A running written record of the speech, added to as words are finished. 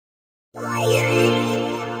Hi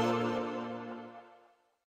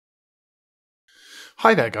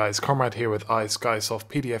there guys, Comrade here with iSkysoft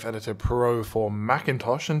PDF Editor Pro for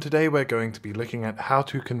Macintosh, and today we're going to be looking at how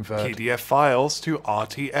to convert PDF files to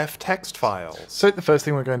RTF text files. So the first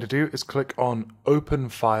thing we're going to do is click on Open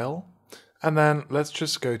File, and then let's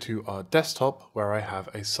just go to our desktop where I have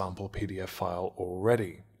a sample PDF file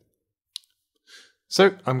already.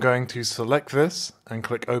 So I'm going to select this and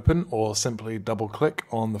click Open, or simply double click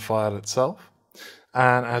on the file itself.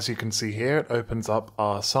 And as you can see here, it opens up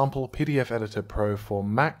our sample PDF Editor Pro for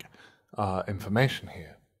Mac information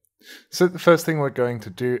here. So the first thing we're going to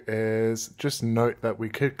do is just note that we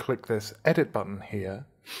could click this edit button here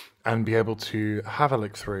and be able to have a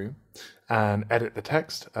look through and edit the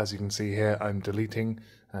text. As you can see here, I'm deleting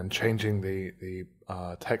and changing the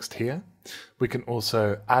text here. We can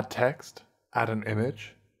also add text, add an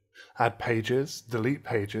image, add pages, delete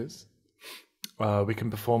pages. We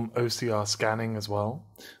can perform OCR scanning as well,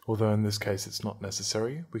 although in this case it's not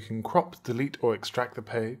necessary. We can crop, delete or extract the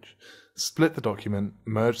page, split the document,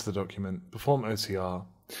 merge the document, perform OCR.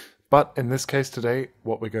 But in this case today,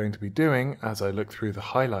 what we're going to be doing, as I look through the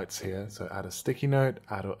highlights here, so add a sticky note,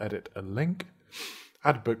 add or edit a link,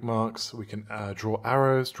 add bookmarks, we can draw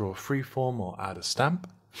arrows, draw freeform or add a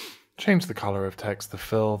stamp, change the color of text, the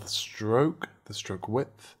fill, the stroke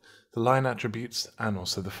width, the line attributes, and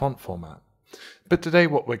also the font format. But today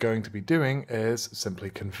what we're going to be doing is simply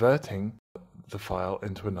converting the file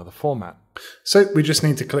into another format. So we just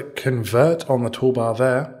need to click Convert on the toolbar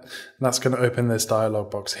there, and that's going to open this dialog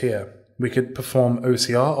box here. We could perform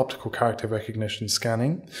OCR, optical character recognition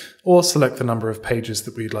scanning, or select the number of pages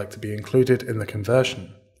that we'd like to be included in the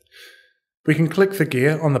conversion. We can click the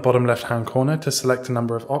gear on the bottom left-hand corner to select a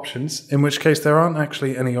number of options, in which case there aren't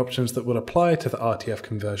actually any options that will apply to the RTF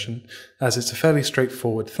conversion, as it's a fairly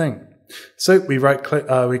straightforward thing. So we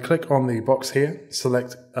click on the box here,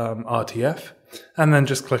 select RTF, and then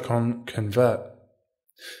just click on Convert.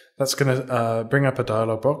 That's going to bring up a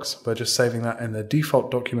dialog box. We're just saving that in the default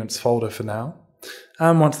documents folder for now.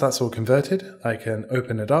 And once that's all converted, I can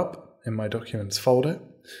open it up in my documents folder,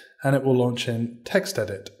 and it will launch in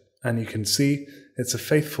TextEdit. And you can see it's a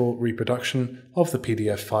faithful reproduction of the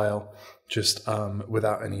PDF file, just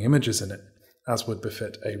without any images in it, as would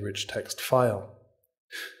befit a rich text file.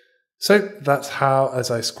 So that's how, as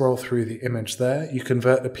I scroll through the image there, you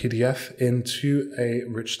convert a PDF into a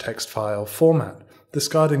rich text file format,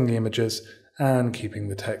 discarding the images and keeping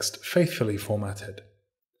the text faithfully formatted.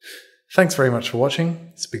 Thanks very much for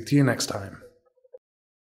watching. Speak to you next time.